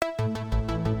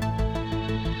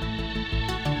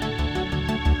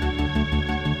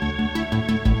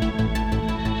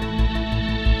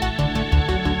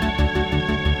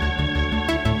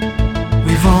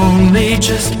only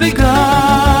just begun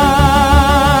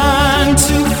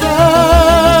to fuck.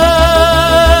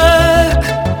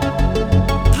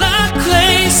 Black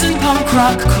lace and punk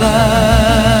rock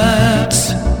clubs.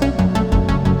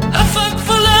 A fuck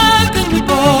for luck and we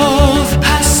both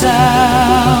pass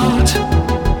out.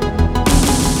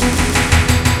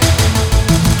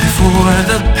 Before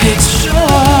the pigs show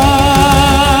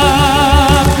up,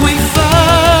 we fuck.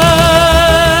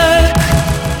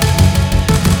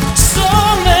 So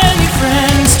many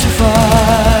friends to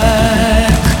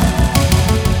fuck.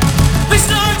 We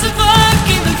start to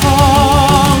fucking then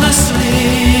fall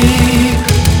asleep,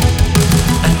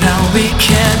 and now we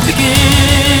can't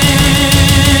begin.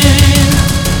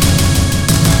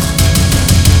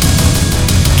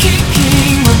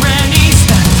 Kicking the grannies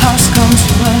that house come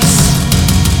to us,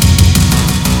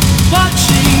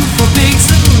 watching for pigs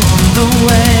along the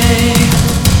way,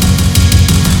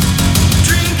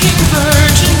 drinking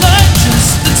virgin blood,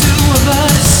 just the two of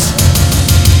us,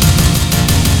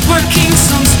 working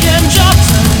some scam jobs,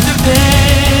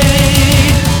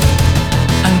 underpaid,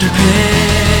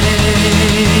 underpaid.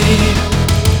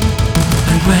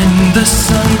 And when the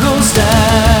sun goes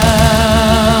down,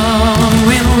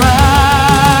 we'll rise.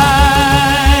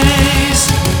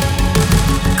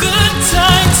 Good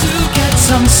time to get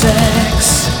some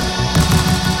sex.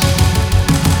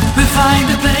 We find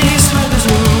a place where there's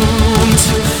room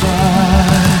to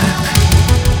fuck,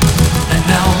 and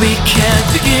now we can't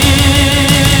begin.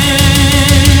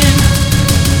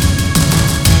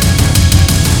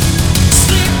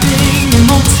 Sleeping in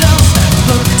motels that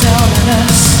look down at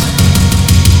us,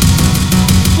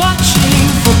 watching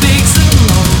for pigs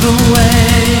along the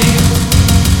way,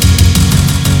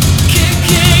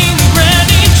 kicking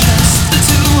granny, just the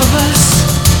two of us,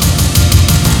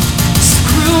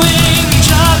 screwing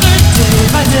each other day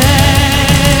by day.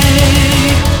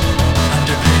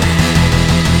 Underpaid,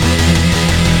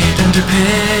 underpaid.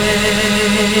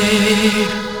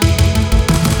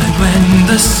 And when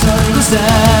the sun goes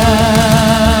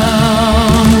down,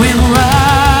 we'll rise.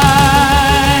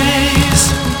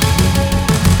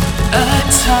 A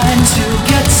time to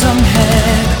get some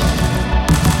head.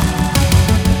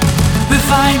 We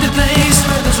find a place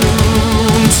where there's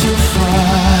room to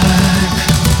fuck,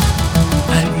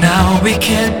 and now we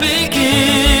can't begin.